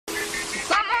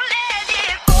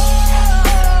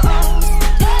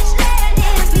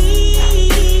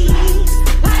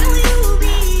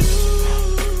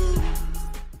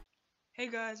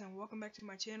guys, and welcome back to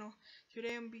my channel.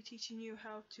 Today I'm going to be teaching you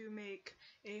how to make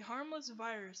a harmless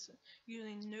virus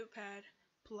using Notepad++.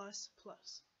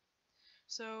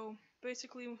 So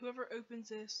basically whoever opens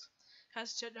this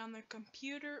has to shut down their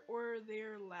computer or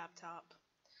their laptop.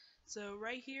 So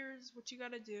right here is what you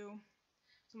gotta do.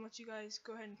 So I'm going to let you guys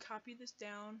go ahead and copy this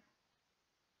down.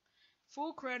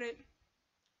 Full credit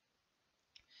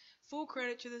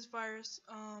to this virus,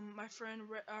 my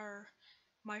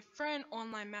friend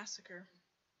Online Massacre.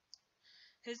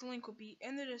 His link will be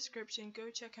in the description.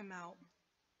 Go check him out.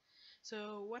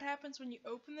 So what happens when you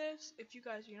open this? If you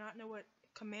guys do not know what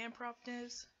command prompt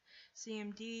is,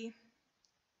 CMD,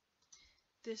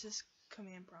 this is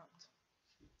command prompt.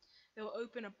 It will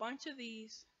open a bunch of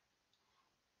these.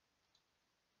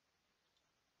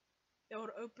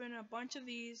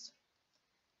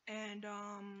 And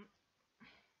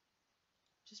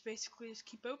just basically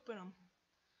keep opening them.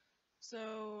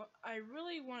 So I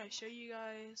really want to show you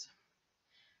guys.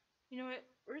 You know what?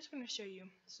 We're just going to show you.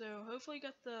 So hopefully you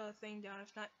got the thing down.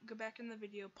 If not, go back in the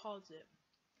video, pause it.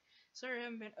 Sorry I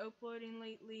haven't been uploading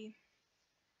lately.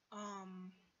 My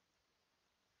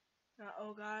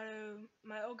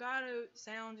Elgato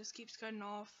sound just keeps cutting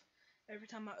off every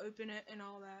time I open it and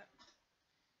all that.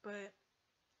 But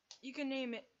you can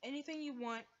name it anything you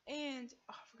want. And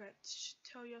I forgot to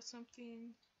tell y'all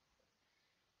something.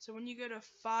 So when you go to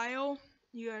File,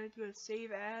 you gotta go to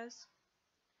Save As.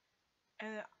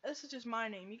 And this is just my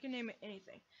name. You can name it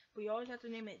anything, but you always have to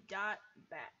name it .bat.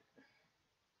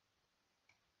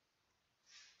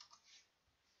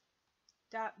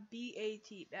 .bat,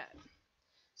 bat.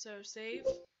 So save.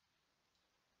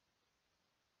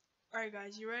 Alright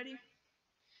guys, you ready?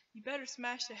 You better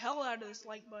smash the hell out of this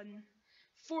like button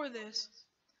for this.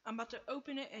 I'm about to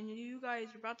open it and you guys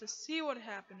are about to see what's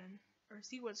happening, or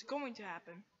see what's going to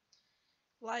happen.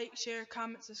 Like, share,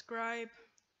 comment, subscribe.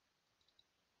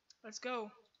 Let's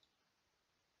go.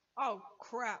 Oh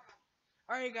crap.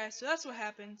 Alright guys, so that's what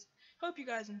happens. Hope you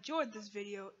guys enjoyed this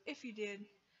video. If you did,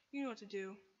 you know what to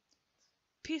do.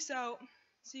 Peace out.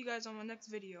 See you guys on my next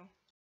video.